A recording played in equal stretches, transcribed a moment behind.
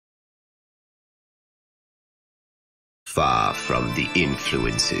Far from the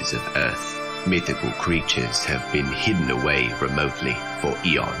influences of Earth, mythical creatures have been hidden away remotely for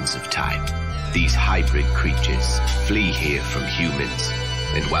eons of time. These hybrid creatures flee here from humans,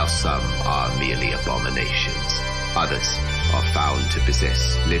 and while some are merely abominations, others are found to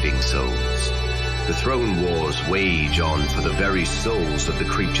possess living souls. The throne wars wage on for the very souls of the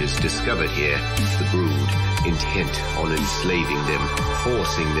creatures discovered here, the brood intent on enslaving them,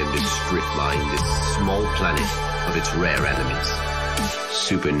 forcing them to strip mine this small planet of its rare elements.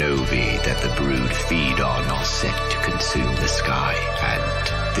 Supernovae that the brood feed on are set to consume the sky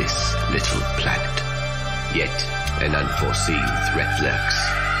and this little planet. Yet an unforeseen threat lurks,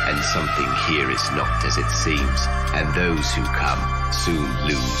 and something here is not as it seems, and those who come soon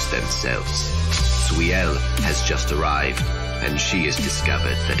lose themselves. Suiel has just arrived, and she has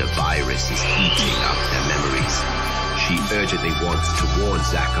discovered that a virus is eating up their memories. She urgently wants to warn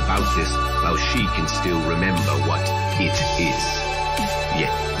Zack about this while she can still remember what it is.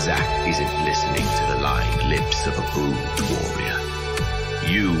 Yet Zack isn't listening to the lying lips of a brood warrior.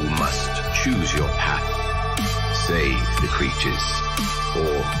 You must choose your path. Save the creatures,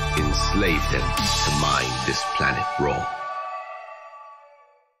 or enslave them to mine this planet raw.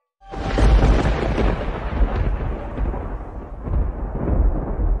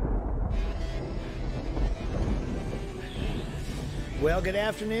 Well, good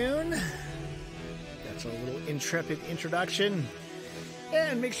afternoon. That's a little intrepid introduction.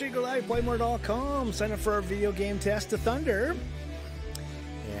 And make sure you go to iPlayMore.com, sign up for our video game test to Thunder.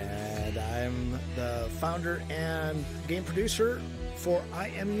 And I'm the founder and game producer for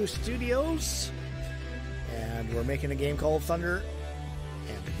IMU Studios. And we're making a game called Thunder,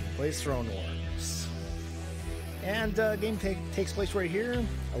 and the game plays Throne Wars. And the game takes place right here,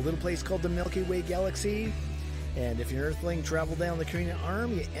 a little place called the Milky Way Galaxy. And if you're an Earthling, travel down the Korean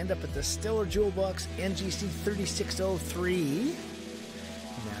arm, you end up at the Stellar Jewel Box NGC 3603.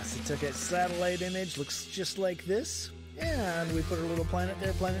 NASA took a satellite image, looks just like this. And we put a little planet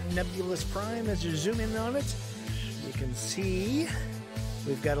there, Planet Nebulous Prime. As you zoom in on it, you can see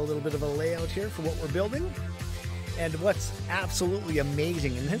we've got a little bit of a layout here for what we're building. And what's absolutely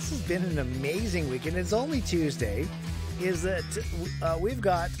amazing, and this has been an amazing week, and it's only Tuesday, is that we've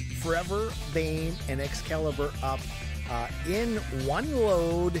got Forever, Bane, and Excalibur up in one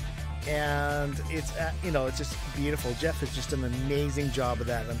load, and it's it's just beautiful. Jeff has just done an amazing job of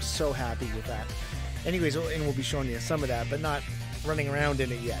that. I'm so happy with that. Anyways, and we'll be showing you some of that, but not running around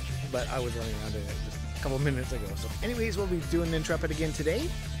in it yet. But I was running around in it just a couple minutes ago. So anyways, we'll be doing Intrepid again today,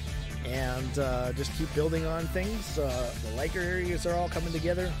 and just keep building on things. The Liker areas are all coming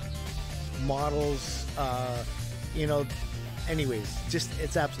together. Models, anyways, just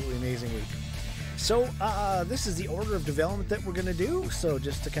it's absolutely amazing week. So this is the order of development that we're going to do. So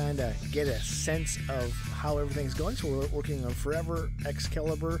just to kind of get a sense of how everything's going. So we're working on Forever,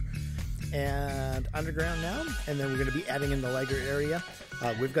 Excalibur, and Underground now. And then we're going to be adding in the Liger area.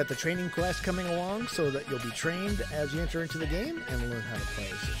 We've got the training quest coming along so that you'll be trained as you enter into the game and learn how to play.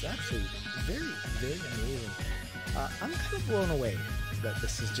 So it's actually very, very amazing. I'm kind of blown away that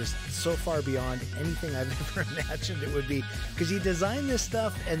this is just so far beyond anything I've ever imagined it would be, because you design this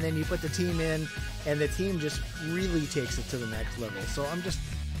stuff and then you put the team in, and the team just really takes it to the next level. So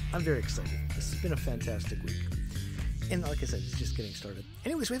I'm very excited. This has been a fantastic week, and like I said, it's just getting started.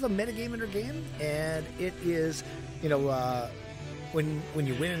 Anyways, we have a metagame in our game, and it is when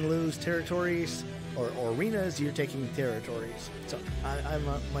you win and lose territories or arenas, you're taking territories. So I'm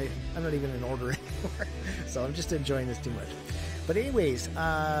not even in order anymore, so I'm just enjoying this too much. But anyways,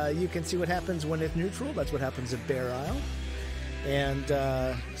 you can see what happens when it's neutral. That's what happens at Bear Isle. And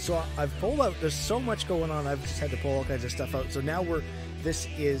so I've pulled out, there's so much going on, I've just had to pull all kinds of stuff out. So now this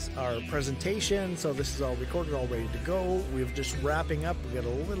is our presentation. So this is all recorded, all ready to go. We're just wrapping up. We've got a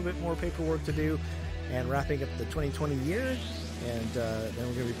little bit more paperwork to do and wrapping up the 2020 year. And then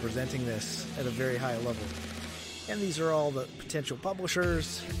we're going to be presenting this at a very high level. And these are all the potential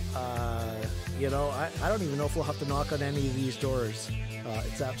publishers. I don't even know if we'll have to knock on any of these doors.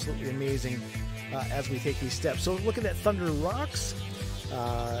 It's absolutely amazing as we take these steps. So looking at Thunder Rocks.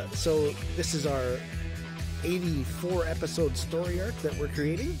 So this is our 84 episode story arc that we're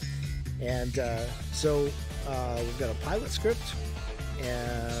creating. And so we've got a pilot script,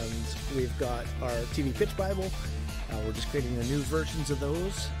 and we've got our TV pitch Bible. We're just creating the new versions of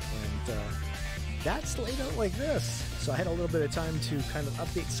those. And that's laid out like this. So I had a little bit of time to kind of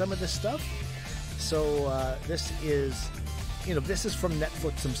update some of this stuff. So this is from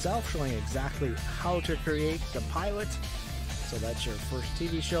Netflix himself, showing exactly how to create the pilot. So that's your first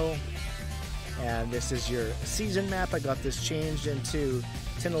TV show. And this is your season map. I got this changed into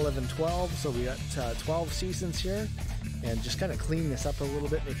 10, 11, 12. So we got 12 seasons here. And just kind of clean this up a little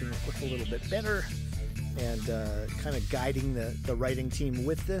bit, making it look a little bit better. And kind of guiding the writing team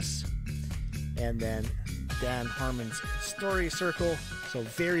with this. And then Dan Harmon's story circle. So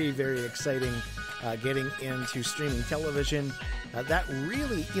very, very exciting getting into streaming television. That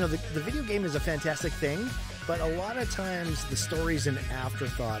really, you know, the video game is a fantastic thing, but a lot of times the story's an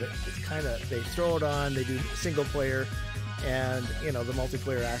afterthought. It's kind of, they throw it on, they do single player, and, you know, the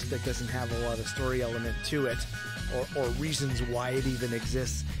multiplayer aspect doesn't have a lot of story element to it, or reasons why it even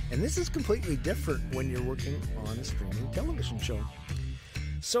exists. And this is completely different when you're working on a streaming television show.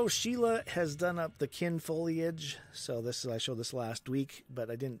 So Sheila has done up the kin foliage. So this I showed this last week, but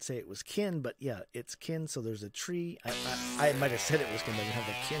I didn't say it was kin, but yeah, it's kin. So there's a tree. I might have said it was kin, but it have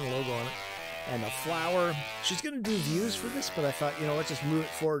a kin logo on it. And a flower. She's going to do views for this, but I thought, you know, let's just move it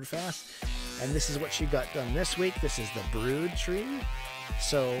forward fast. And this is what she got done this week. This is the brood tree.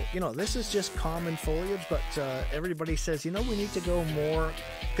 So, you know, this is just common foliage, but everybody says, you know, we need to go more,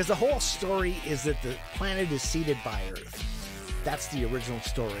 because the whole story is that the planet is seeded by Earth. That's the original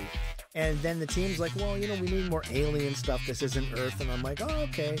story. And then the team's like, well, you know, we need more alien stuff. This isn't Earth. And I'm like, oh,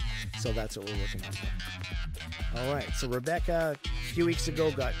 okay. So that's what we're working on. All right. So Rebecca, a few weeks ago,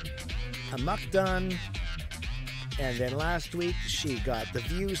 got a muck done. And then last week, she got the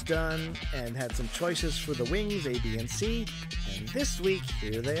views done and had some choices for the wings, A, B, and C. And this week,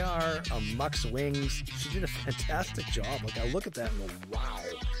 here they are, a muck's wings. She did a fantastic job. Like, I look at that and go, wow.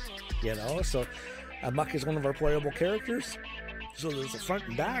 You know, so a muck is one of our playable characters. So there's the front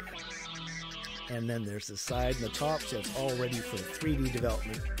and back, and then there's the side and the top, so it's all ready for 3D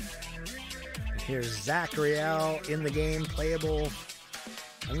development. And here's Zachariel in the game, playable.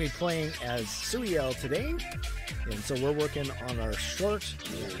 I'm going to be playing as Suiel today, and so we're working on our short.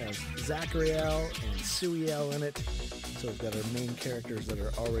 It has Zachariel and Suiel in it, so we've got our main characters that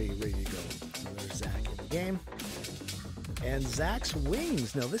are already ready to go. So there's Zach in the game. And Zach's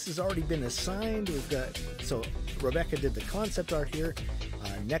wings. Now this has already been assigned. We've got, so Rebecca did the concept art here.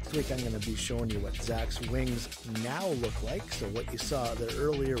 Next week I'm going to be showing you what Zach's wings now look like. So what you saw there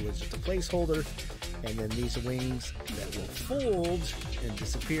earlier was just a placeholder, and then these wings that will fold and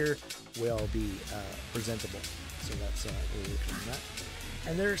disappear will be presentable. So that's we're working on that.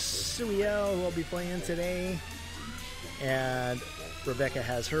 And there's Suiel, who I'll be playing today. And Rebecca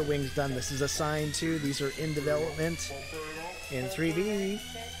has her wings done. This is assigned to. These are in development in 3D.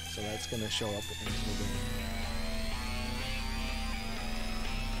 So that's going to show up into the game.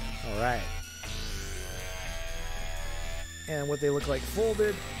 All right. And what they look like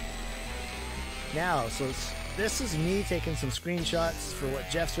folded. Now, so this is me taking some screenshots for what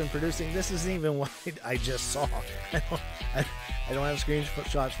Jeff's been producing. This isn't even what I just saw. I don't have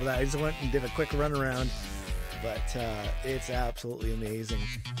screenshots for that. I just went and did a quick run around. But it's absolutely amazing.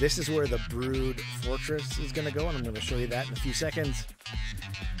 This is where the Brood Fortress is going to go, and I'm going to show you that in a few seconds.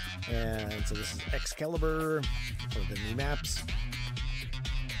 And so this is Excalibur for the new maps.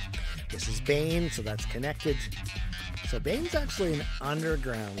 This is Bane, so that's connected. So Bane's actually an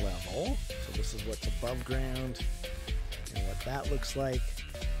underground level. So this is what's above ground and what that looks like.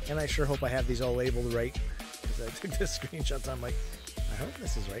 And I sure hope I have these all labeled right, because I took the screenshots. I'm like, I hope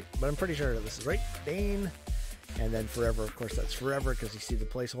this is right, but I'm pretty sure this is right. Bane. And then Forever, of course, that's Forever, because you see the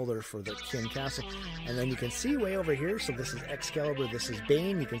placeholder for the Kin Castle. And then you can see way over here, so this is Excalibur, this is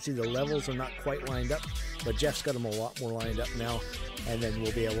Bane. You can see the levels are not quite lined up, but Jeff's got them a lot more lined up now. And then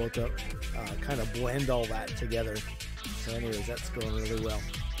we'll be able to kind of blend all that together. So anyways, that's going really well.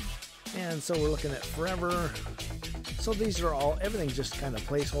 And so we're looking at Forever. So these are all, everything's just kind of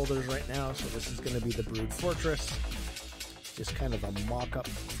placeholders right now. So this is going to be the Brood Fortress. Just kind of a mock-up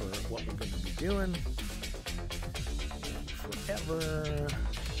for what we're going to be doing. Forever.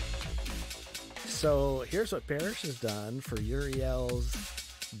 So here's what Parrish has done for Uriel's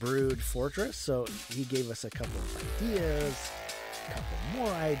Brood Fortress. So he gave us a couple of ideas, a couple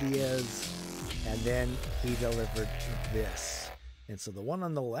more ideas, and then he delivered this. And so the one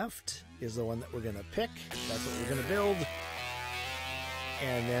on the left is the one that we're going to pick. That's what we're going to build.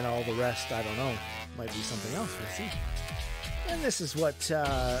 And then all the rest, I don't know, might be something else. We'll see. And this is what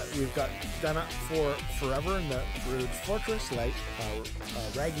we've got done up for Forever in the Brood Fortress. Like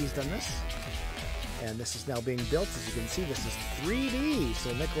Raggy's done this. And this is now being built. As you can see, this is 3D.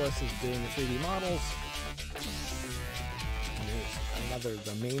 So Nicholas is doing the 3D models. And there's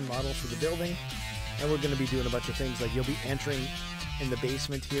the main model for the building. And we're going to be doing a bunch of things, like you'll be entering in the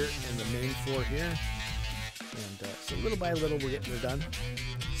basement here and the main floor here. And so little by little we're getting it done.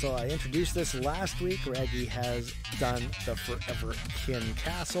 So I introduced this last week. Raggy has done the Forever Kin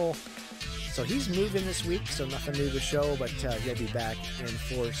Castle. So he's moving this week, so nothing new to show, but he'll be back in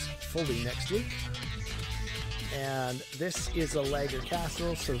force fully next week. And this is a Lager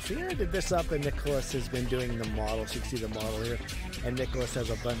Castle. So Fiona did this up, and Nicholas has been doing the model. So you can see the model here. And Nicholas has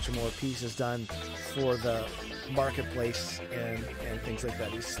a bunch of more pieces done for the marketplace and things like that.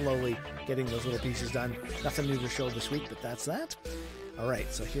 He's slowly getting those little pieces done. Nothing new to show this week, but that's that. All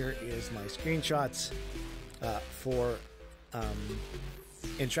right, so here is my screenshots for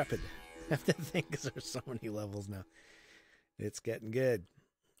Intrepid. I have to think because there's so many levels now. It's getting good.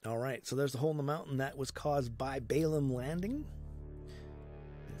 All right, so there's the hole in the mountain that was caused by Balaam landing.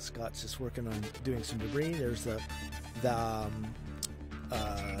 And Scott's just working on doing some debris. There's the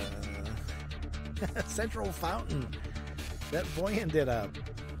central fountain that Boyan did up.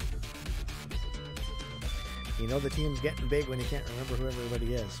 You know the team's getting big when you can't remember who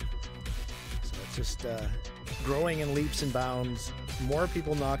everybody is. So it's just growing in leaps and bounds. More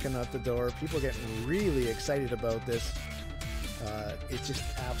people knocking at the door. People getting really excited about this. It's just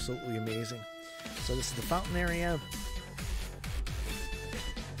absolutely amazing. So this is the fountain area.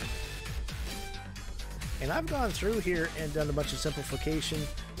 And I've gone through here and done a bunch of simplification.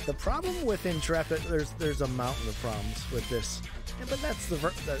 The problem with Intrepid, there's a mountain of problems with this. But that's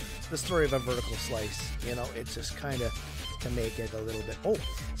the story of a vertical slice. You know, it's just kind of to make it a little bit... Oh,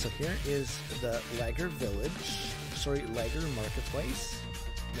 so here is the Lager Village. Sorry, Lager Marketplace.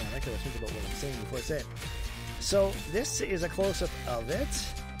 Man, I gotta think about what I'm saying before I say it. So this is a close-up of it.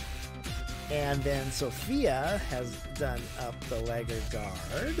 And then Sophia has done up the Lager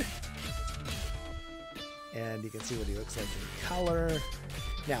Guard. And you can see what he looks like in color.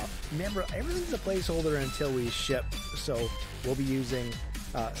 Now, remember, everything's a placeholder until we ship, so we'll be using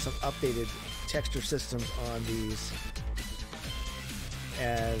some updated texture systems on these.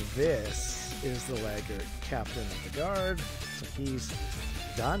 And this is the Lager Captain of the Guard. So he's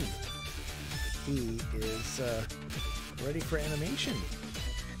done. He is ready for animation.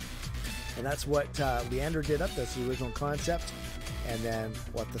 And that's what Leander did up. That's the original concept. And then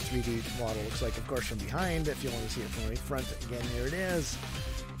what the 3D model looks like, of course, from behind. If you want to see it from the front, again, here it is.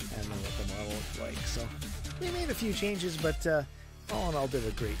 And then what the model looks like. So we made a few changes, but all in all, did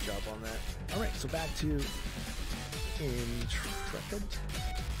a great job on that. All right, so back to Intrepid.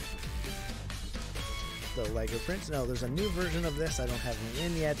 The Lego Prince. Now, there's a new version of this. I don't have it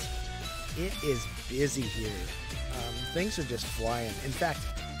in yet. It is busy here. Things are just flying. In fact,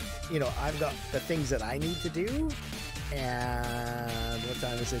 you know, I've got the things that I need to do. And what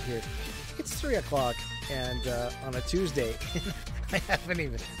time is it here? It's 3 o'clock, and on a Tuesday, I haven't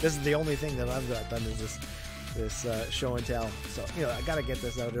even. This is the only thing that I've got done is this show and tell. So you know, I got to get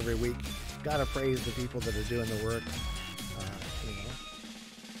this out every week. Got to praise the people that are doing the work. You know,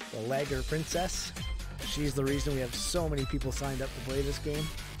 the Lager Princess. She's the reason we have so many people signed up to play this game.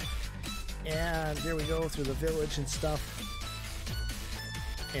 And here we go through the village and stuff.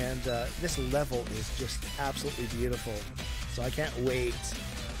 And this level is just absolutely beautiful. So I can't wait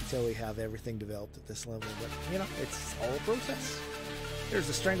until we have everything developed at this level. But, you know, it's all a process. There's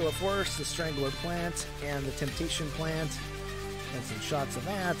the Strangler Forest, the Strangler Plant, and the Temptation Plant. And some shots of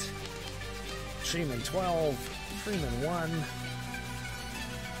that. Freeman 12, Freeman 1.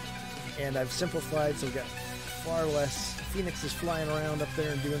 And I've simplified, so we've got far less Phoenixes flying around up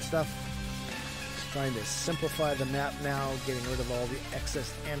there and doing stuff. Trying to simplify the map now, getting rid of all the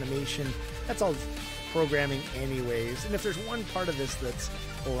excess animation. That's all programming anyways. And if there's one part of this that's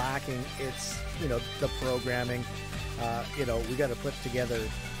lacking, it's, you know, the programming. You know, we got to put together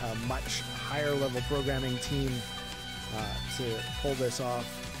a much higher level programming team to pull this off.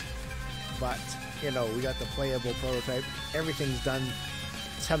 But, you know, we got the playable prototype. Everything's done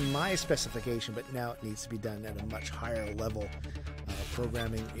to my specification, but now it needs to be done at a much higher level.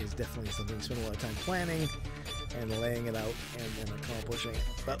 Programming is definitely something we spend a lot of time planning and laying it out and then accomplishing it.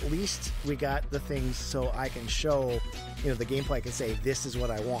 But at least we got the things so I can show, you know, the gameplay can say, this is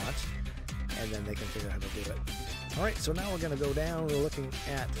what I want, and then they can figure out how to do it. All right, so now we're going to go down. We're looking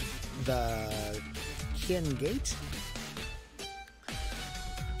at the Kin Gate. All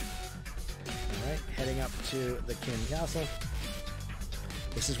right, heading up to the Kin Castle.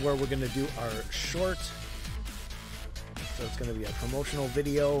 This is where we're going to do our short. So it's going to be a promotional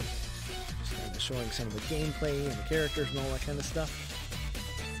video, just kind of showing some of the gameplay and the characters and all that kind of stuff.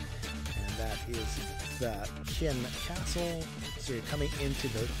 And that is the Kin Castle. So you're coming into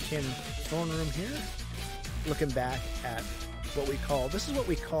the Kin throne room here, looking back at what we call, this is what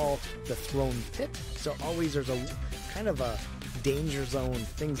we call the throne pit. So always there's a kind of a danger zone,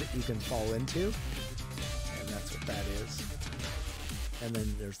 things that you can fall into. And that's what that is. And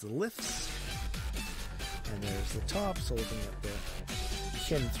then there's the lifts. And there's the top, so looking at the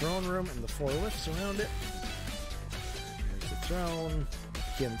tin throne room and the 4 lifts around it. There's the throne,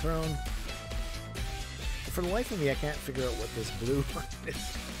 tin throne. For the life of me, I can't figure out what this blue one is.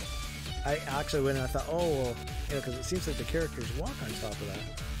 I actually went and I thought, oh, well, you know, because it seems like the characters walk on top of that.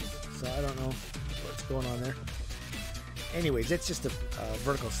 So I don't know what's going on there. Anyways, it's just a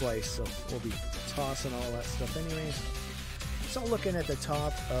vertical slice, so we'll be tossing all that stuff anyways. So looking at the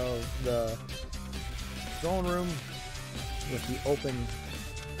top of the throne room with the open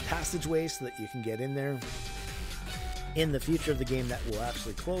passageway so that you can get in there. In the future of the game, that will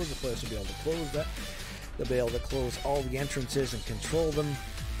actually close. The players will be able to close that. They'll be able to close all the entrances and control them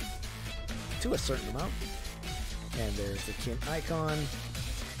to a certain amount. And there's the tin icon.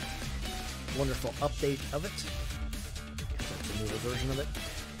 Wonderful update of it. That's a newer version of it.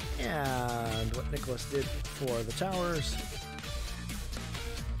 And what Nicholas did for the towers.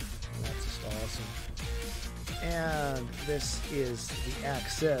 That's just awesome. And this is the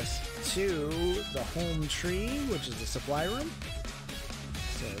access to the home tree, which is the supply room.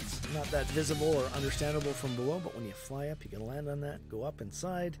 So it's not that visible or understandable from below, but when you fly up, you can land on that, go up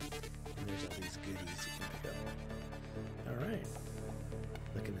inside, and there's all these goodies you can pick up. All right.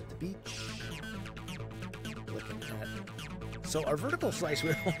 Looking at the beach. Looking at... So our vertical slice,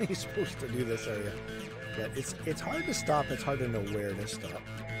 we're only supposed to do this area. But it's hard to stop. It's hard to know where to stop.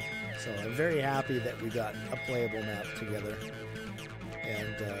 So I'm very happy that we got a playable map together.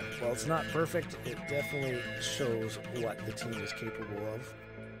 And while it's not perfect, it definitely shows what the team is capable of.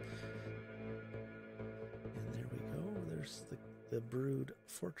 And there we go. There's the Brood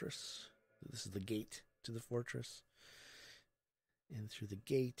Fortress. This is the gate to the fortress. And through the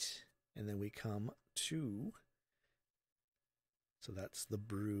gate, and then we come to... So that's the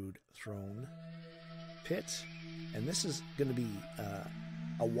Brood Throne pit. And this is going to be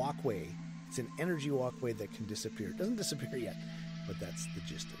a walkway. It's an energy walkway that can disappear. It doesn't disappear yet, but that's the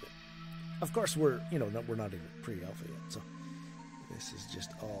gist of it. Of course, we're not even pre-alpha yet, so this is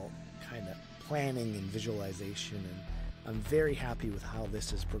just all kind of planning and visualization, and I'm very happy with how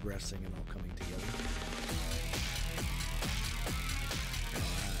this is progressing and all coming together.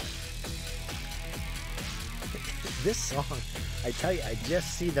 This song, I tell you, I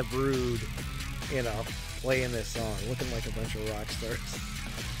just see the Brood, playing this song, looking like a bunch of rock stars.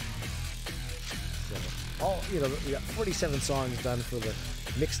 So, we got 47 songs done for the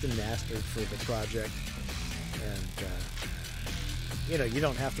mixed and mastered for the project, and you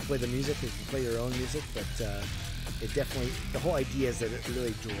don't have to play the music; you can play your own music. But it definitely, the whole idea is that it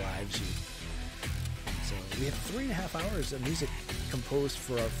really drives you. So we have 3.5 hours of music composed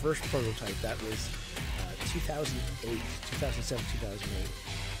for our first prototype. That was 2007, 2008.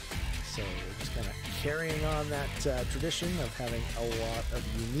 So we're just kind of carrying on that tradition of having a lot of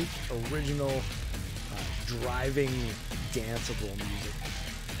unique, original, driving, danceable music.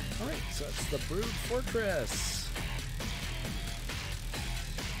 All right, so it's the Brood Fortress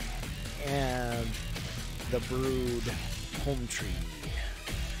and the Brood Home Tree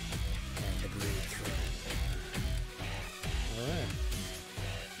and the Brood Throne. All right.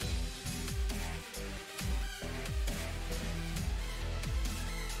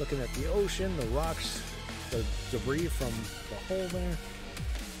 Looking at the ocean, the rocks, the debris from the hole there.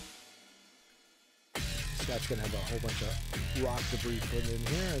 Scott's going to have a whole bunch of rock debris put in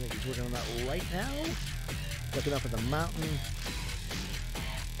here. I think he's working on that right now. Looking up at the mountain.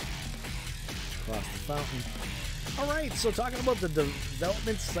 Across the fountain. All right, so talking about the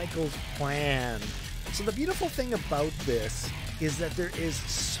development cycles plan. So the beautiful thing about this is that there is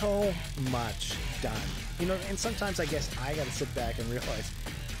so much done. And sometimes I guess I got to sit back and realize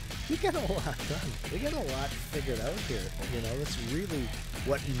we got a lot done. We got a lot figured out here. That's really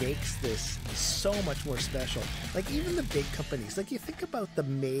what makes this so much more special. Like even the big companies, like you think about the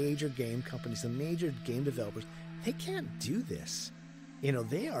major game companies, the major game developers, they can't do this.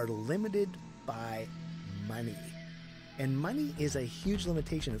 They are limited by money. And money is a huge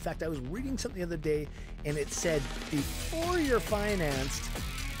limitation. In fact, I was reading something the other day and it said before you're financed,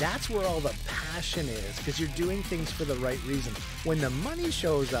 that's where all the passion is, because you're doing things for the right reason. When the money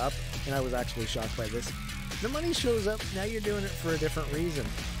shows up, and I was actually shocked by this, the money shows up, now you're doing it for a different reason.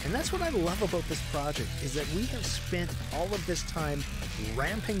 And that's what I love about this project, is that we have spent all of this time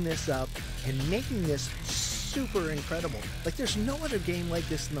ramping this up and making this super incredible. Like there's no other game like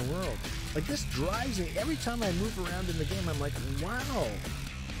this in the world. Like this drives me. Every time I move around in the game, I'm like, wow,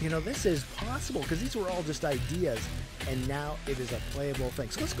 this is possible, because these were all just ideas. And now it is a playable thing.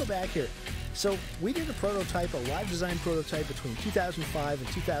 So let's go back here. So we did a prototype, a live design prototype between 2005 and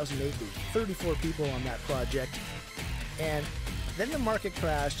 2008. There were 34 people on that project. And then the market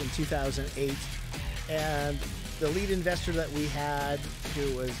crashed in 2008. And the lead investor that we had,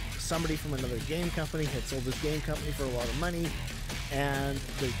 who was somebody from another game company, had sold his game company for a lot of money, and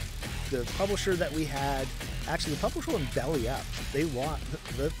the publisher that we had, actually the publisher went belly up. They lost,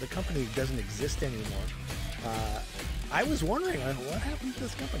 the company doesn't exist anymore. I was wondering, what happened to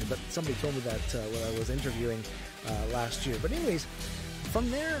this company? But somebody told me that when I was interviewing last year. But anyways, from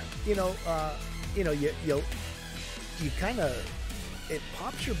there, you kind of, it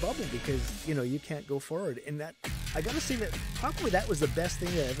pops your bubble because, you can't go forward. And that, I got to say that probably that was the best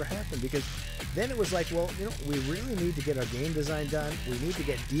thing that ever happened, because then it was like, well, we really need to get our game design done. We need to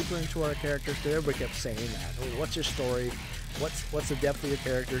get deeper into our characters. Because everybody kept saying that. Oh, what's your story? What's the depth of your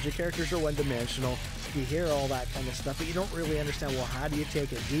characters? Your characters are one-dimensional. You hear all that kind of stuff, but you don't really understand, well, how do you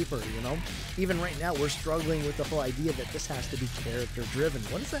take it deeper, Even right now, we're struggling with the whole idea that this has to be character-driven.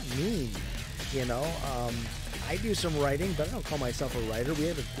 What does that mean? I do some writing, but I don't call myself a writer. We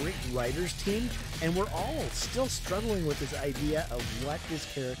have a great writers team, and we're all still struggling with this idea of what is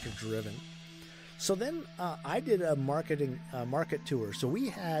character-driven. So then I did a market tour. So we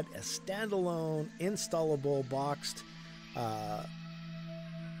had a standalone, installable, boxed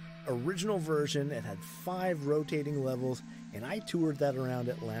original version. It had 5 rotating levels, and I toured that around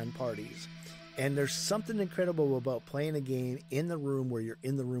at LAN parties. And there's something incredible about playing a game in the room where you're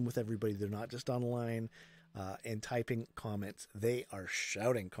in the room with everybody. They're not just online and typing comments. They are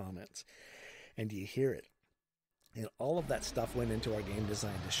shouting comments. And you hear it. And all of that stuff went into our game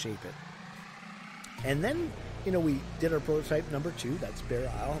design to shape it. And then, we did our prototype number 2. That's Bear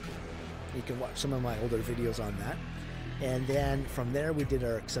Isle. You can watch some of my older videos on that. And then from there, we did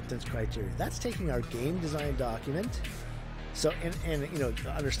our acceptance criteria. That's taking our game design document. So, and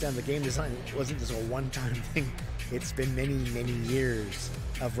understand the game design wasn't just a one-time thing. It's been many, many years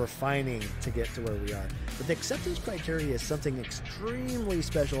of refining to get to where we are. But the acceptance criteria is something extremely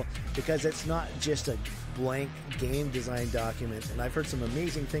special because it's not just a blank game design document. And I've heard some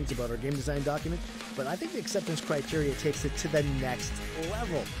amazing things about our game design document, but I think the acceptance criteria takes it to the next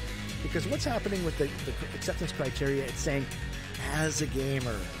level. Because what's happening with the acceptance criteria, it's saying, as a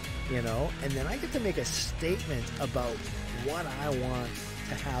gamer, and then I get to make a statement about what I want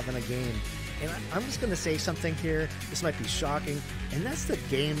to have in a game. And I'm just going to say something here. This might be shocking, and that's that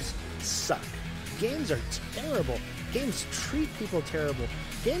games suck. Games are terrible. Games treat people terrible.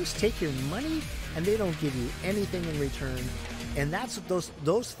 Games take your money, and they don't give you anything in return. And that's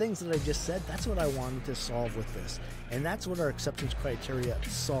those things that I just said, that's what I wanted to solve with this. And that's what our acceptance criteria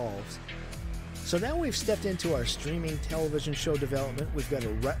solves. So now we've stepped into our streaming television show development. We've got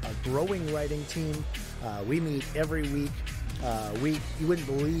a growing writing team. We meet every week. You wouldn't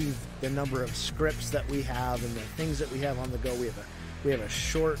believe the number of scripts that we have and the things that we have on the go. We have a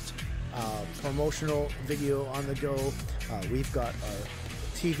short promotional video on the go. We've got our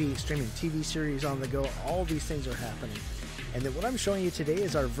streaming TV series on the go. All these things are happening. And then what I'm showing you today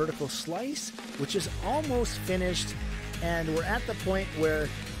is our vertical slice, which is almost finished. And we're at the point where,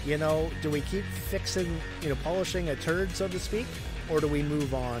 do we keep polishing a turd, so to speak, or do we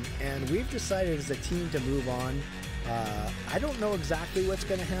move on? And we've decided as a team to move on. I don't know exactly what's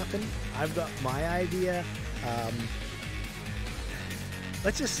going to happen. I've got my idea.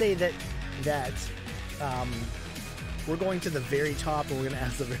 Let's just say that we're going to the very top, and we're going to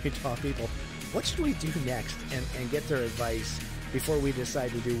ask the very top people, what should we do next, and get their advice before we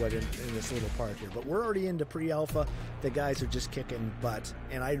decide to do what in this little part here. But we're already into pre-alpha. The guys are just kicking butt,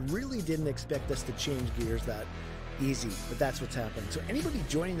 and I really didn't expect us to change gears that easy, but that's what's happening. So anybody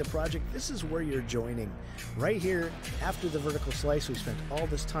joining the project, this is where you're joining. Right here, after the vertical slice, we spent all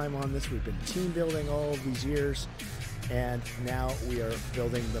this time on this. We've been team building all of these years, and now we are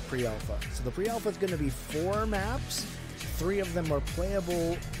building the pre-alpha. So the pre-alpha is going to be 4 maps. 3 of them are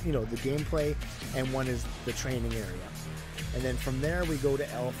playable, the gameplay, and 1 is the training area. And then from there we go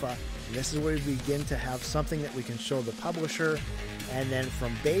to alpha, and this is where we begin to have something that we can show the publisher. And then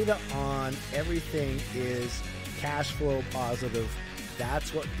from beta on, everything is cash flow positive.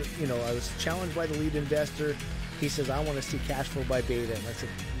 That's what I was challenged by the lead investor. He says, I want to see cash flow by beta, and I said,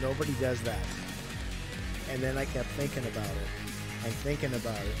 nobody does that. And then I kept thinking about it and thinking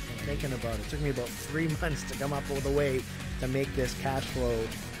about it and thinking about it. It took me about 3 months to come up with a way to make this cash flow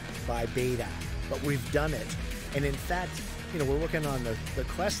by beta, but we've done it. And in fact, we're working on the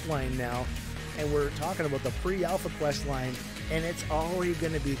quest line now, and we're talking about the pre-alpha quest line, and it's already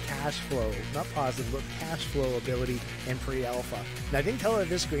going to be cash flow, not positive, but cash flow ability and pre-alpha. Now, I didn't color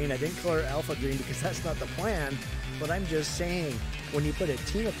this green, I didn't color alpha green because that's not the plan, but I'm just saying, when you put a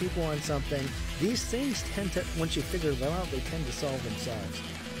team of people on something, these things tend to, once you figure them out, they tend to solve themselves.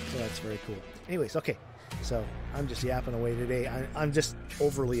 So that's very cool. Anyways, okay, So I'm just yapping away today. I'm just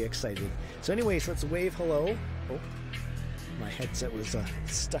overly excited. So anyways, let's wave hello. Oh, my headset was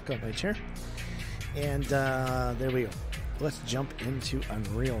stuck on my chair. And there we go. Let's jump into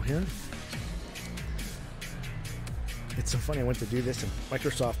Unreal here. It's so funny, I went to do this and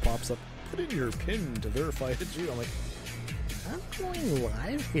Microsoft pops up, put in your PIN to verify it's you. I'm like, I'm going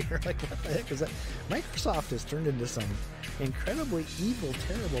live here. Like, what the heck is that? Microsoft has turned into some incredibly evil,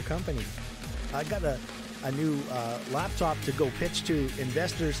 terrible company. I got a new laptop to go pitch to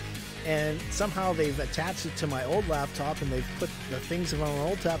investors, and somehow they've attached it to my old laptop, and they've put the things on my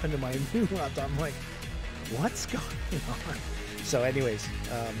old laptop into my new laptop. I'm like, what's going on? So anyways,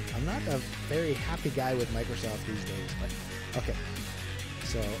 I'm not a very happy guy with Microsoft these days, but okay.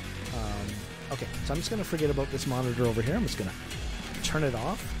 So, okay, so I'm just going to forget about this monitor over here. I'm just going to turn it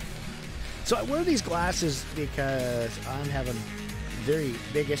off. So I wear these glasses because I'm having very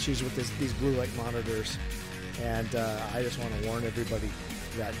big issues with these blue light monitors, and I just want to warn everybody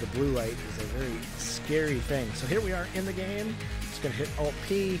that the blue light is a very scary thing. So here we are in the game. Just going to hit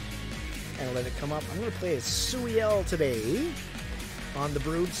Alt-P and let it come up. I'm going to play as Suiel today on the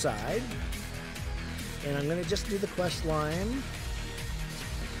Brood side, and I'm going to just do the quest line.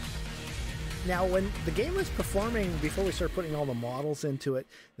 Now, when the game was performing, before we started putting all the models into it,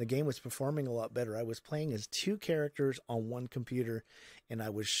 the game was performing a lot better. I was playing as 2 characters on one computer, and I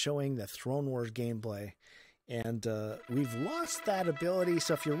was showing the Throne Wars gameplay. And we've lost that ability,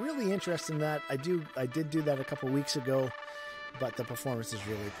 so if you're really interested in that, I did do that a couple weeks ago, but the performance is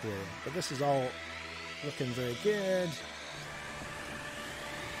really poor. But this is all looking very good.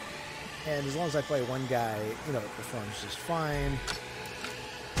 And as long as I play one guy, you know, it performs just fine.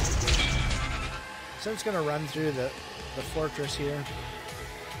 So I'm just going to run through the fortress here.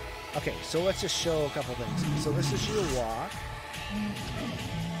 Okay, so let's just show a couple things. So this is your walk.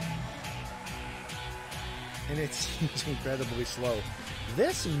 And it seems incredibly slow.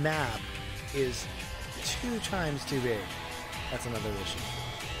 This map is 2 times too big. That's another issue.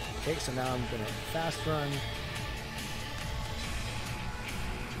 Okay, so now I'm going to fast run.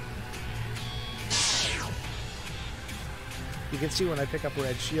 You can see when I pick up a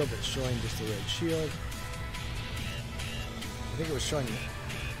red shield, it's showing just a red shield. I think it was showing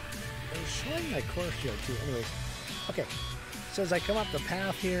my core shield too. Anyways, okay. So as I come up the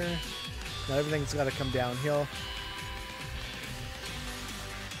path here, now everything's got to come downhill.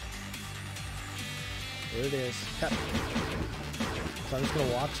 There it is. Pep. So I'm just going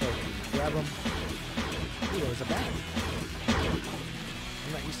to walk so I can grab them. Ooh, there was a bag.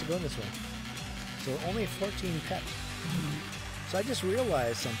 I'm not used to going this way. So only 14 pep. So I just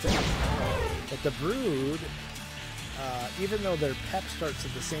realized something, that the Brood, even though their pep starts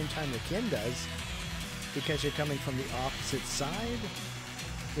at the same time the kin does, because you're coming from the opposite side,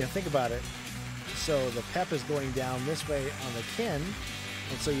 you know, think about it. So the pep is going down this way on the kin,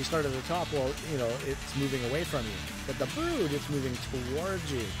 and so you start at the top, well, you know, it's moving away from you. But the Brood, it's moving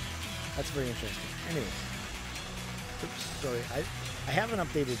towards you. That's very interesting. Anyways, oops, sorry, I haven't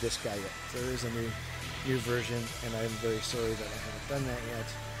updated this guy yet. There is a new version, and I'm very sorry that I haven't done that yet.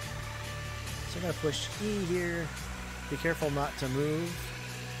 So I'm going to push E here. Be careful not to move.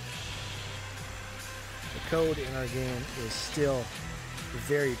 The code in our game is still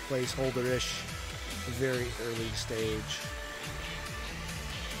very placeholder-ish, very early stage.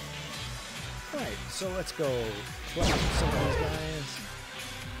 Alright, so let's go collect some of these guys.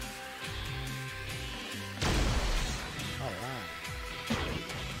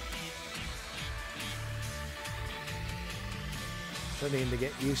 Starting to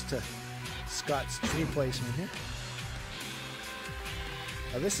get used to Scott's tree placement here.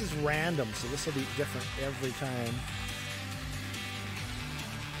 Now this is random, so this will be different every time.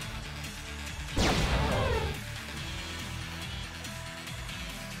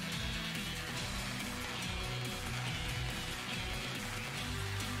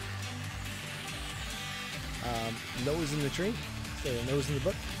 Nose in the tree. So the nose in the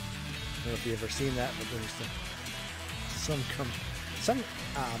book. I don't know if you've ever seen that, but there's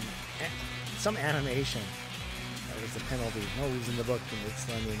some animation that was the penalty. Nose in the book, and it's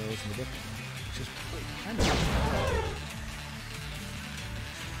on your nose in the book, which is kind of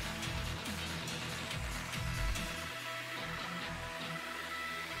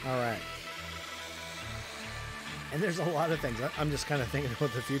all right. And there's a lot of things. I'm just kind of thinking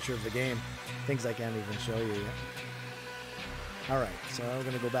about the future of the game, things I can't even show you yet. All right, so we're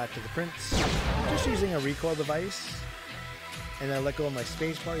going to go back to the prints. I'm just using a recoil device. And I let go of my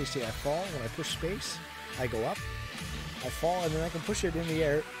space bar. You see I fall. When I push space, I go up. I fall, and then I can push it in the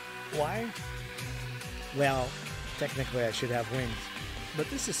air. Why? Well, technically I should have wings. But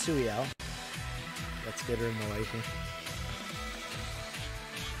this is Suiel. Let's get her in the light here.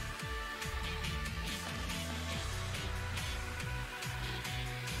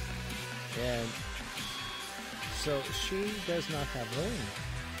 And so she does not have rolling.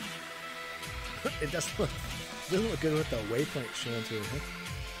 It doesn't look good with the waypoint showing through. Huh?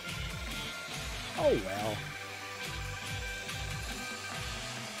 Oh well.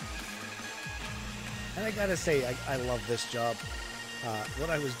 And I gotta say, I love this job. What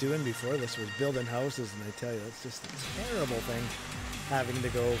I was doing before this was building houses, and I tell you, it's just a terrible thing having to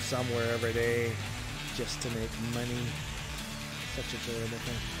go somewhere every day just to make money. Such a terrible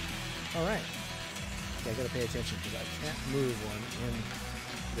thing. All right. Okay, I gotta pay attention because I can't move one in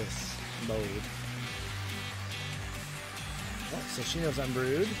this mode. Oh, so she knows I'm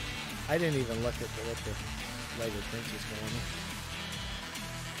rude. I didn't even look at what the Lego Prince was going on.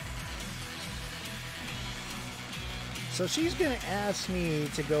 So she's going to ask me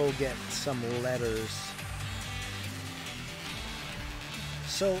to go get some letters.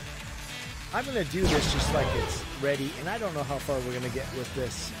 So I'm going to do this just like it's ready. And I don't know how far we're going to get with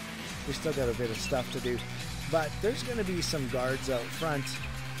this. We still got a bit of stuff to do. But there's going to be some guards out front.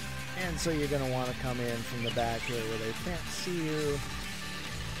 And so you're going to want to come in from the back here where they can't see you.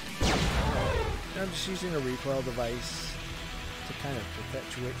 I'm just using a recoil device to kind of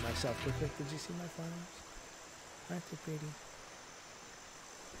perpetuate myself quickly. Did you see my flowers? Aren't they pretty?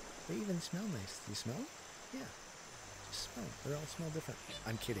 They even smell nice. Do you smell them? Yeah. Just smell them. They all smell different.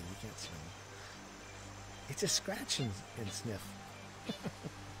 I'm kidding. You can't smell them. It's a scratch and sniff.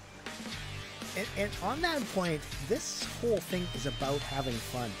 and on that point, this whole thing is about having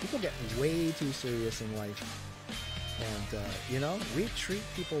fun. People get way too serious in life. And, you know, we treat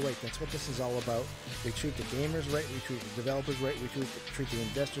people right. That's what this is all about. We treat the gamers right. We treat the developers right. We treat the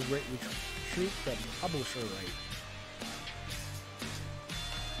investors right. We treat the publisher right.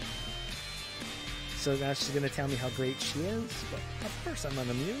 So now she's going to tell me how great she is. But of course I'm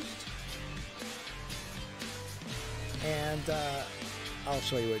unamused. And I'll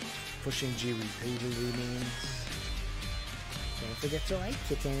show you what pushing G repeatedly means. Don't forget to like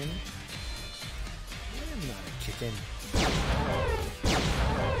kitten. I'm not a kitten.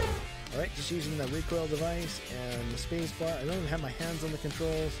 Alright, just using the recoil device and the space bar. I don't even have my hands on the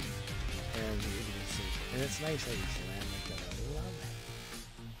controls. And you can see. And it's nice how you slam like that. I love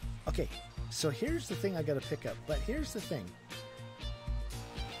it. Okay, so here's the thing I gotta pick up. But here's the thing.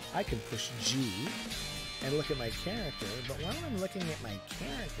 I can push G and look at my character, but while I'm looking at my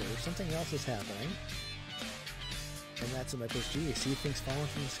character, something else is happening. And that's when I push G. You see things falling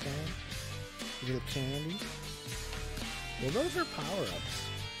from the sky? A little candy. Well, those are power-ups.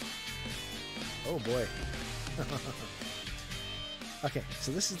 Oh boy. Okay,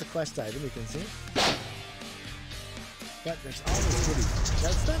 so this is the quest item, you can see. But there's all this goodies. Now,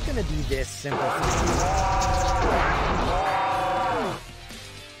 it's not going to be this simple.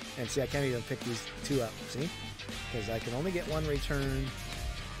 And see, I can't even pick these two up, see? Because I can only get one return,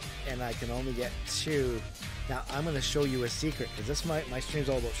 and I can only get two. Now, I'm going to show you a secret, because this my stream's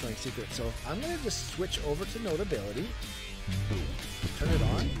all about showing secrets. So I'm going to just switch over to Notability. Turn it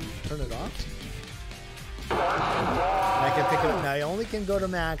on. Turn it off. And I can pick it up. Now, I only can go to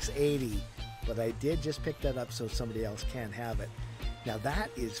max 80, but I did just pick that up so somebody else can have it. Now, that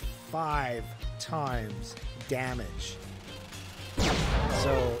is 5 times damage.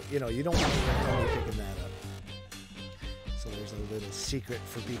 So, you know, you don't want to be picking that up. So there's a little secret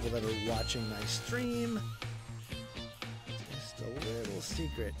for people that are watching my stream. Just a little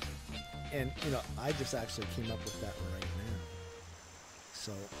secret. And, you know, I just actually came up with that right now.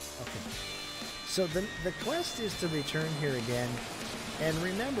 So, okay. So the quest is to return here again. And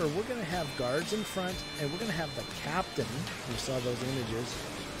remember, we're going to have guards in front, and we're going to have the captain, you saw those images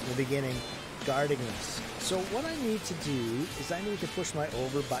in the beginning, guarding us. So what I need to do is I need to push my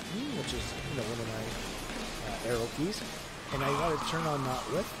over button, which is, you know, one of my arrow keys. And I got to turn on not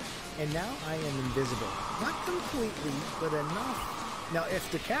with, and now I am invisible. Not completely, but enough. Now, if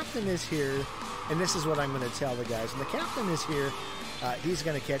the captain is here, and this is what I'm going to tell the guys, when the captain is here, he's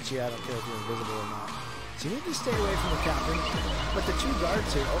going to catch you. I don't care if you're invisible or not. So you need to stay away from the captain. But the 2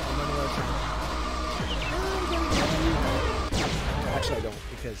 guards here, oh, I'm running out of time. Actually, I don't,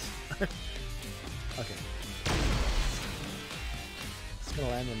 because... okay. It's going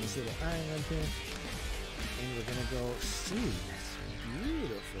to land on this little island here. And we're going to go see this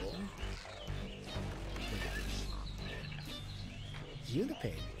beautiful. Look at this.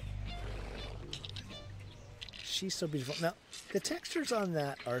 Unipeg. She's so beautiful. Now, the textures on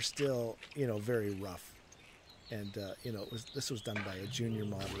that are still, you know, very rough. And, you know, this was done by a junior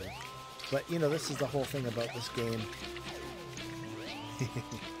modeler. But, you know, this is the whole thing about this game.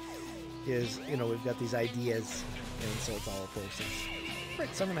 is, you know, we've got these ideas, and so it's all a process.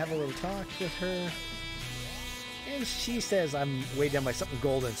 Right, so I'm gonna have a little talk with her, and she says I'm weighed down by something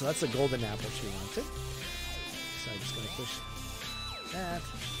golden, so that's the golden apple she wanted. So I'm just gonna push that,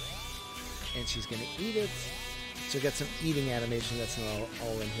 and she's gonna eat it. So we got some eating animation that's not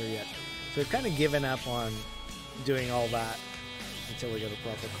all in here yet. So we've kind of given up on doing all that until we get a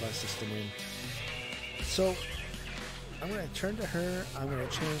proper quest system in. So I'm going to turn to her. I'm going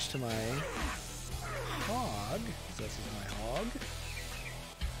to change to my hog. So this is my hog.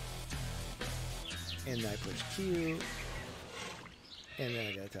 And I push Q. And then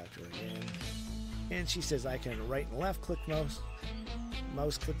I got to talk to her again. And she says I can right and left click mouse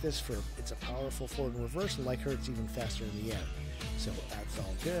click this for it's a powerful forward and reverse, and like her it's even faster in the air. So that's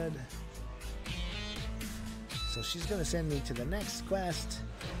all good. So she's going to send me to the next quest.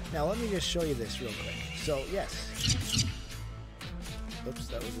 Now let me just show you this real quick. So yes. Oops,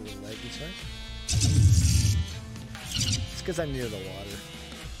 that was a little laggy, sorry. It's because I'm near the water.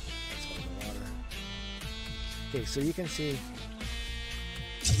 That's why the water. Okay, so you can see.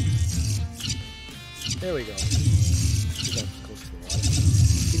 There we go. That's close to the water.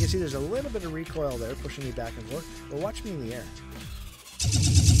 You can see there's a little bit of recoil there, pushing me back and forth. But watch me in the air.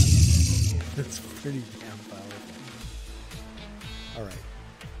 That's pretty damn powerful. Alright.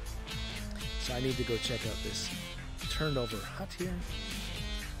 So I need to go check out this turned over hut here.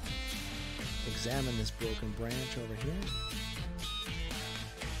 Examine this broken branch over here.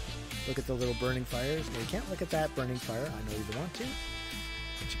 Look at the little burning fires. Now you can't look at that burning fire. I know you don't want to.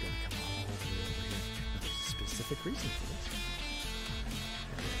 But you're going to come all the way over here. Now, there's a specific reason for this.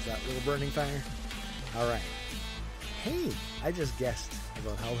 There's that little burning fire. Alright. Hey, I just guessed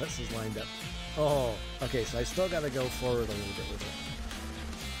about how this is lined up. Oh, okay, so I still got to go forward a little bit with it.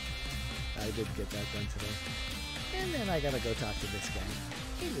 I did get that done today. And then I got to go talk to this guy.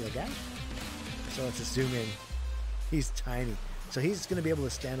 Hey, little guy. So let's zoom in. He's tiny. So he's going to be able to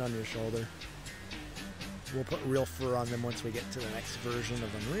stand on your shoulder. We'll put real fur on them once we get to the next version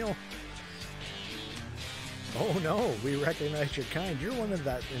of Unreal. Oh no, we recognize your kind. You're one of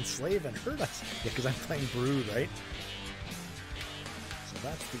that enslave and hurt us. Yeah, because I'm playing Brood, right? So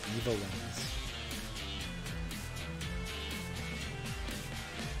that's the evil ones.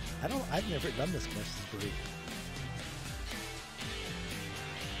 I've never done this quest as Brood.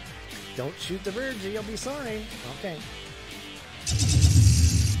 Don't shoot the birds or you'll be sorry. Okay.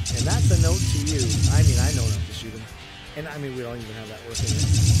 And that's a note to you. I mean, I know not to shoot them. And I mean, we don't even have that working yet.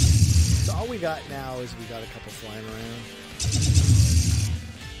 So all we got now is we got a couple flying around.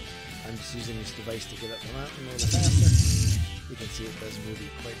 I'm just using this device to get up the mountain a little faster. You can see it does move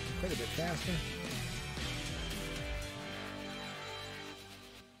quite a bit faster.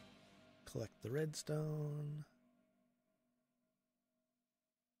 Collect the redstone.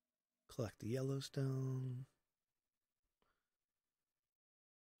 Collect the yellowstone.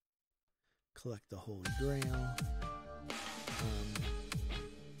 Collect the Holy Grail.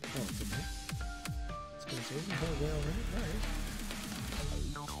 Oh, it's okay. It's going to say the Holy Grail, right?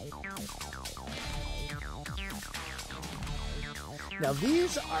 Now,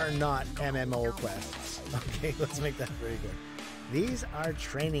 these are not MMO quests. Okay, let's make that very clear. These are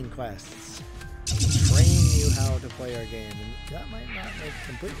training quests. Train you how to play our game. And that might not make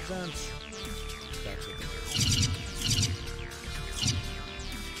complete sense. That's what it is.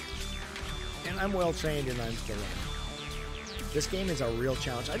 And I'm well trained and I'm still learning. This game is a real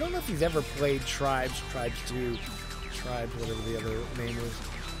challenge. I don't know if you've ever played Tribes 2, Tribes, whatever the other name was,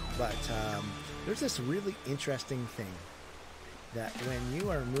 but there's this really interesting thing that when you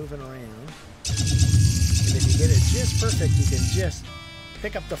are moving around, and if you get it just perfect, you can just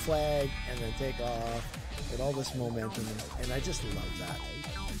pick up the flag and then take off, get all this momentum, and I just love that.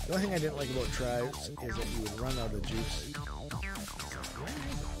 The only thing I didn't like about Tribes is that you would run out of juice.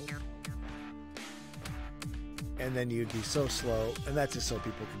 And then you'd be so slow, and that's just so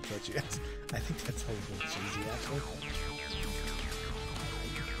people can catch you. I think that's a little cheesy, actually.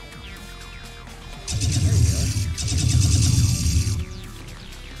 There you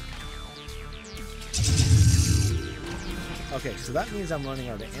go. Okay, so that means I'm running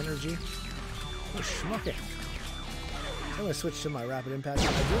out of energy. Oh, schmucking. I'm going to switch to my rapid impact. I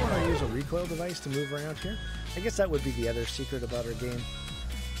do want to use a recoil device to move around here. I guess that would be the other secret about our game.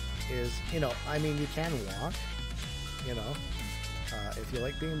 Is, you know, I mean, you can walk. You know, if you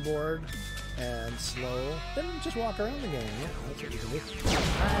like being bored and slow, then just walk around the game. Yeah, that's what you can do.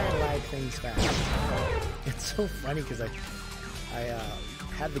 I like things fast. It's so funny because I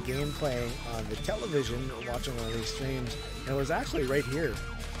had the game playing on the television, watching one of these streams, and it was actually right here,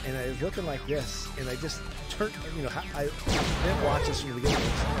 and it was looking like this, and I just turned, you know, I didn't watch this from the beginning.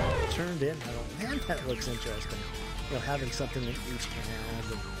 turned in. I don't, man, that looks interesting. You know, having something in each hand.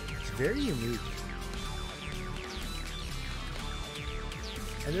 And it's very unique.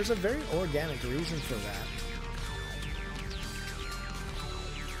 And there's a very organic reason for that.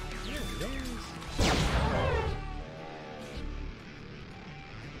 There it is.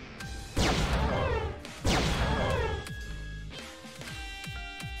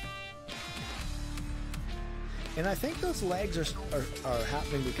 And I think those legs are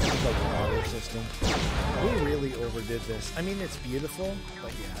happening because of the water system. We really overdid this. I mean, it's beautiful,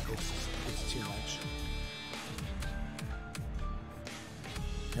 but yeah, it's too much.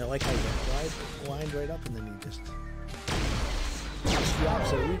 And I like how you lined right up and then you just the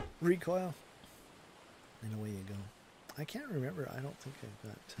opposite recoil. And away you go. I can't remember. I don't think I've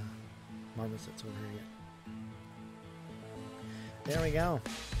got marmosets over here yet. There we go.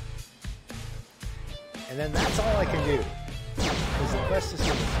 And then that's all I can do. Because the quest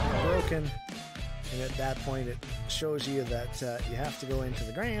system is broken. And at that point it shows you that you have to go into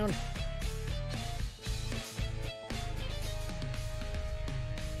the ground.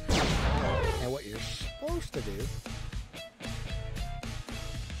 And what you're supposed to do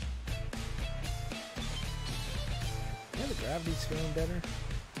yeah, the gravity's feeling better.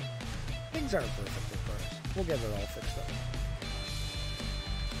 Things aren't perfect, of course. We'll get it all fixed up.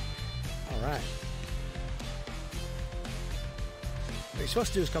 Alright. What you're supposed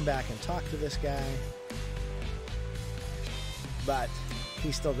to do is come back and talk to this guy. But he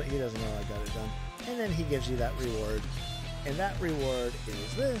doesn't know I got it done. And then he gives you that reward. And that reward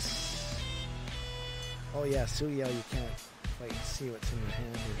is this. Oh yeah, Suyo, you can't quite see what's in your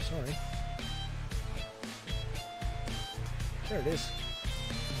hand here. Sorry. There it is.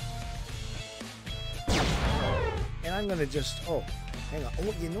 And I'm going to just... Oh, hang on.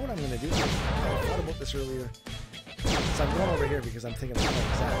 Oh, you know what I'm going to do? I thought about this earlier. So I'm going over here because I'm thinking about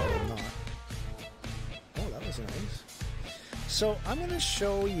exactly I'm not. Oh, that was nice. So I'm going to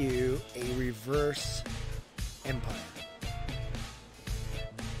show you a reverse empire.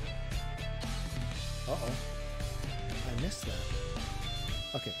 Uh-oh. I missed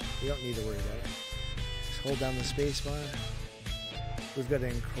that. Okay, you don't need to worry about it. Just hold down the space bar. We've got an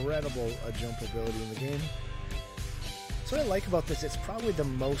incredible jump ability in the game. So what I like about this, it's probably the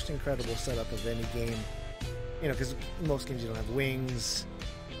most incredible setup of any game. You know, because in most games you don't have wings.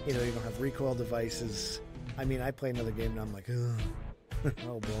 You know, you don't have recoil devices. I mean, I play another game and I'm like, ugh,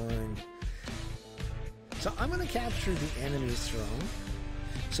 oh, boring. So I'm going to capture the enemy's throne.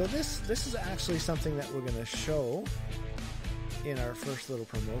 So this is actually something that we're going to show in our first little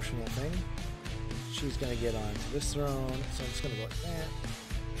promotional thing. She's going to get onto this throne, so I'm just going to go like that.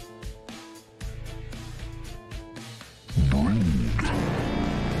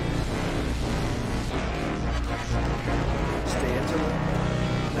 Stay into it.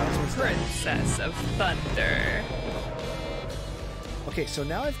 Princess of Thunder. Okay, so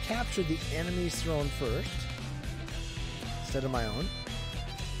now I've captured the enemy's throne first, instead of my own.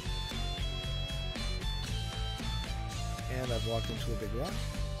 And I've walked into a big rock.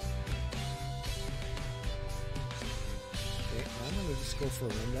 Okay, I'm going to just go for a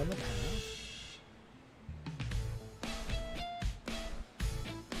run down the path.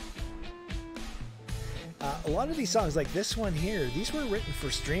 A lot of these songs, like this one here, these were written for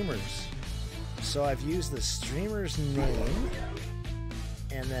streamers. So I've used the streamer's name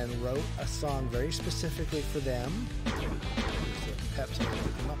and then wrote a song very specifically for them. Peps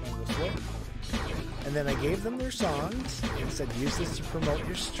come up on the floor. And then I gave them their songs and said, use this to promote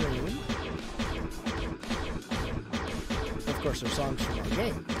your stream. Of course, they're songs from our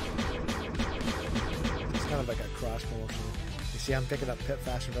game. It's kind of like a cross promotion. You see, I'm picking up Pip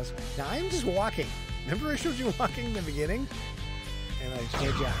faster. Now, I'm just walking. Remember I showed you walking in the beginning? And I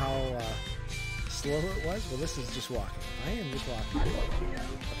showed you how slow it was? Well, this is just walking. I am just walking.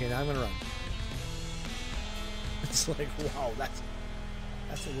 Okay, now I'm going to run. It's like, wow,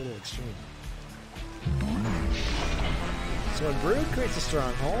 that's a little extreme. So when Brood creates a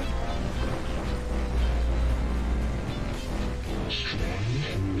stronghold,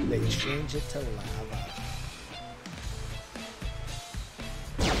 they change it to lava.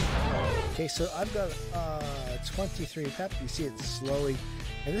 Okay, so I've got 23 pep. You see it slowly.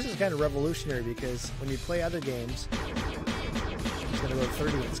 And this is kind of revolutionary because when you play other games, it's going to go to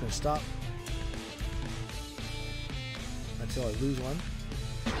 30 and it's going to stop until I lose one.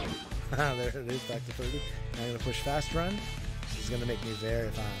 There it is, back to 30. I'm going to push fast run. This is going to make me very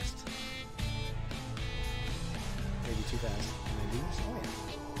fast. Maybe too fast. Can I do this? Oh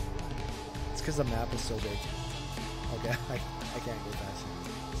yeah. It's because the map is so big. Okay, I can't go fast.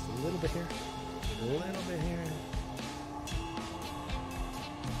 Just a little bit here. A little bit here.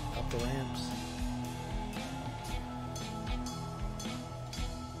 Up the ramps.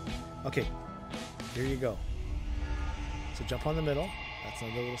 Okay, here you go. So jump on the middle. That's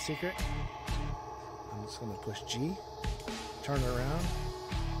another little secret. I'm just going to push G, turn it around.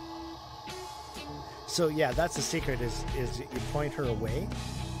 So yeah, that's the secret, is you point her away.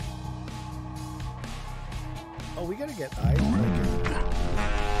 Oh, we gotta get eyes. Now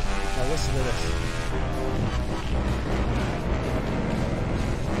listen to this.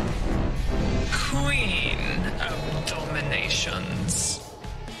 Queen of Dominations.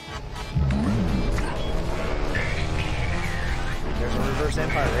 There's a reverse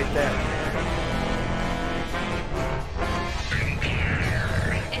empire right there.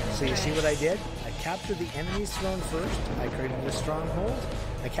 So you see what I did? I captured the enemy's throne first. I created a stronghold.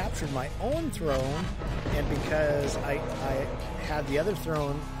 I captured my own throne, and because I had the other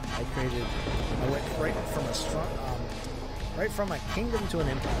throne, I went right from a kingdom to an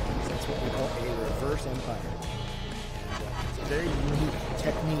empire. So that's what we call a reverse empire. And it's a very unique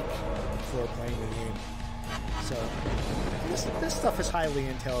technique for playing the game. So this stuff is highly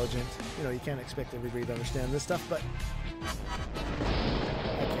intelligent. You know, you can't expect everybody to understand this stuff, but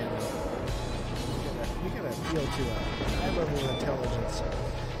we gotta appeal to a high level of intelligence.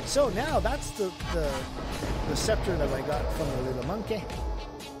 So now that's the scepter that I got from the little monkey.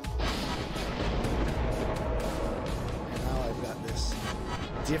 And now I've got this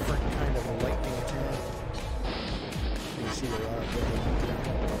different kind of a lightning attack. You can see there are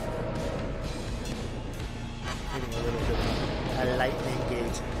hitting a little bit of a lightning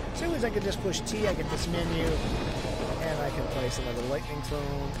gate. So anyways, I can just push T, I get this menu, and I can place another lightning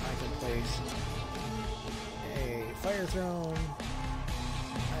throne, I can place a fire throne,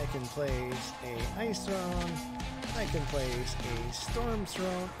 I can place a ice throne, I can place a storm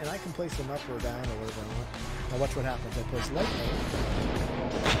throne, and I can place them up or down or whatever I want. Now watch what happens. I place lightning.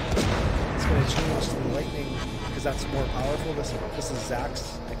 It's going to change to the lightning because that's more powerful. This is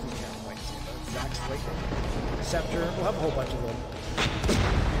Zach's. I can't quite say it, but it's Zach's lightning scepter. We'll have a whole bunch of them.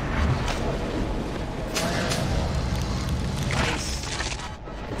 Fire, ice,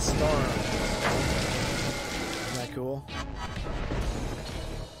 and storm. Isn't that cool?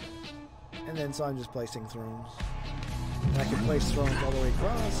 And then so I'm just placing thrones. And I can place thrones all the way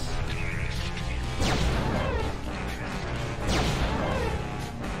across.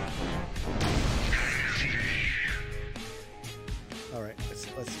 Alright, let's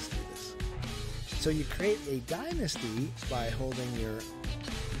just do this. So you create a dynasty by holding your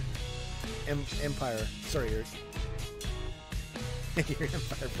empire, sorry, your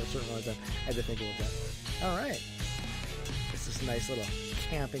empire for a certain amount of time. I had to think about that. Alright. This is a nice little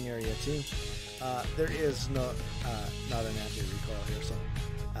camping area too. There is not an active recoil here, so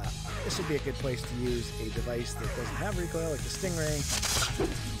this would be a good place to use a device that doesn't have recoil, like the Stingray.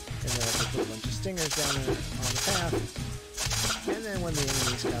 And then I can put a bunch of stingers down there on the path. And then when the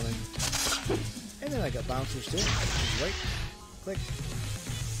enemy's coming, and then I got bouncers too. Just right click,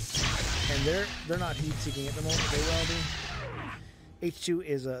 and they're not heat seeking at the moment. They will be. H2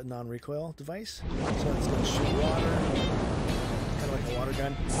 is a non-recoil device, so it's going to shoot water. Like a water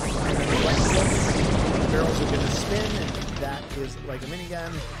gun. And then the barrels are going to spin, and that is like a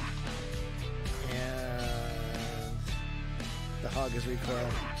minigun. And the hog is recoil,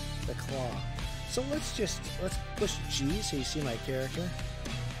 the claw. So let's push G so you see my character.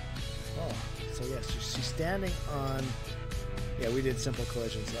 Oh, so yes, she's standing on. Yeah, we did simple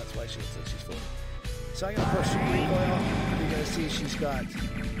collision, so that's why she looks like she's floating. So I'm going to push recoil. You're going to see she's got a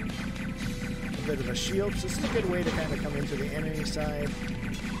bit of a shield, so this is a good way to kind of come into the enemy side.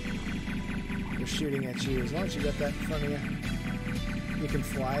 They're shooting at you. As long as you got that in front of you, you can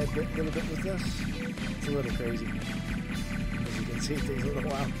fly a little bit with this. It's a little crazy. As you can see, it takes a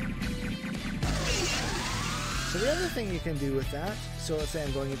little while. So the other thing you can do with that, so let's say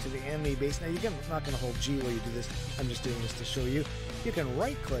I'm going into the enemy base. Now I'm not going to hold G while you do this. I'm just doing this to show you. You can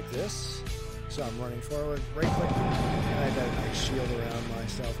right-click this. So I'm running forward, right-click, and I've got a nice shield around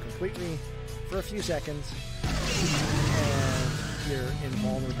myself completely for a few seconds, and you're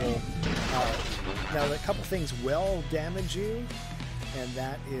invulnerable. Now, a couple things will damage you, and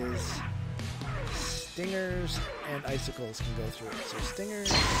that is stingers and icicles can go through it. So stingers,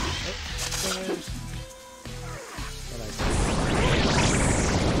 and icicles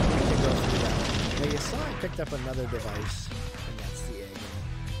can go through that. Now you saw I picked up another device, and that's the agony.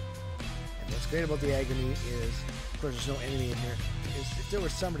 And what's great about the agony is, of course, there's no enemy in here. If there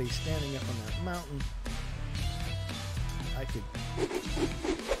was somebody standing up on that mountain, I could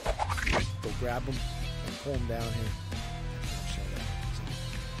go grab them and pull them down here. I'll show that.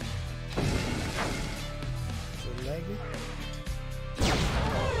 So leggy.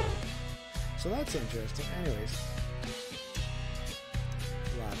 So that's interesting. Anyways,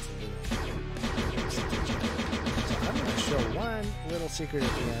 lots of little. So I'm going to show one little secret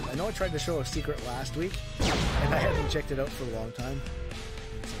at the end. I know I tried to show a secret last week, and I hadn't checked it out for a long time.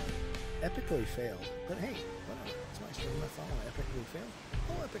 So epically failed. But hey, whatever. It's my story, my phone. Epically failed.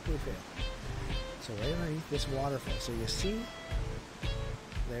 Oh, epically failed. So right underneath this waterfall. So you see,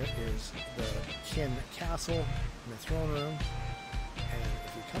 there is the Kin Castle in the throne room. And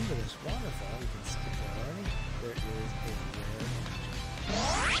if you come to this waterfall, you can see it already. There is a rare energy.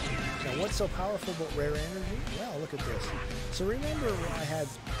 Now, what's so powerful about rare energy? Well, look at this. So remember when I had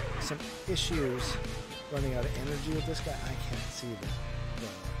some issues running out of energy with this guy? I can't see the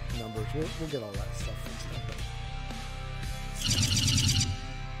numbers. We'll get all that stuff fixed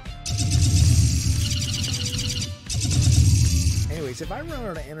up. Anyways, if I run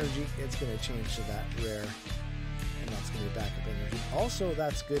out of energy, it's going to change to that rare. And that's going to be backup energy. Also,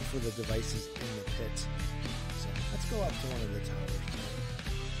 that's good for the devices in the pit. So let's go up to one of the towers.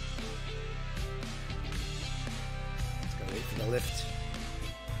 Let's go wait for the lift.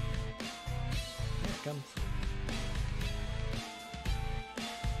 Here it comes.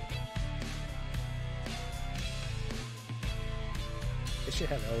 It should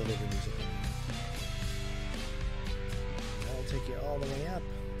have elevator music in it. That'll take you all the way up.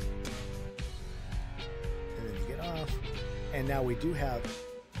 And then you get off. And now we do have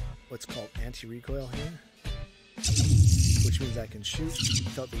what's called anti-recoil here, which means I can shoot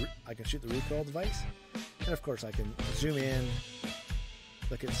I can shoot the recoil device. And of course I can zoom in,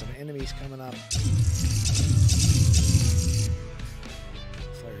 look at some enemies coming up,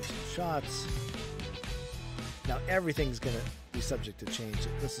 fire some shots. Now everything's going to be subject to change.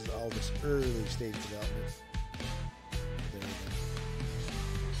 This is all this early stage development. There we go.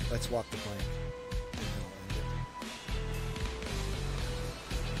 Let's walk the plank.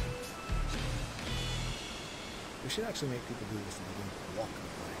 We should actually make people do this in the game. Walk the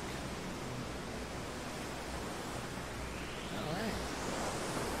plank. Alright.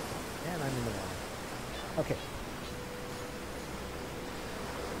 And I'm in the water. Okay.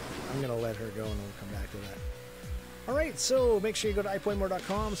 I'm going to let her go and we'll come back to that. Alright, so make sure you go to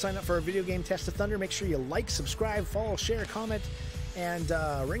iPlayMore.com, sign up for our video game Test of Thunder. Make sure you like, subscribe, follow, share, comment, and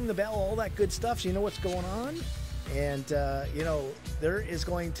ring the bell, all that good stuff so you know what's going on. And, you know, there is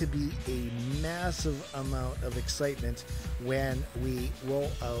going to be a massive amount of excitement when we roll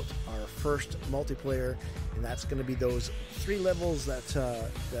out our first multiplayer. And that's going to be those 3 levels that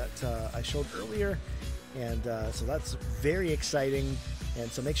I showed earlier. And so that's very exciting. And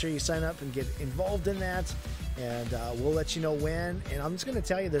so make sure you sign up and get involved in that. And we'll let you know when. And I'm just going to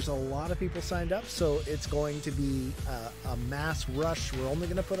tell you, there's a lot of people signed up. So it's going to be a mass rush. We're only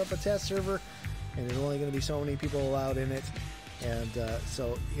going to put up a test server. And there's only going to be so many people allowed in it. And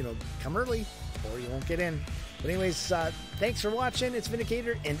so, you know, come early or you won't get in. But anyways, thanks for watching. It's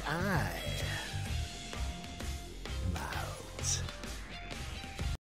VindaCator, and I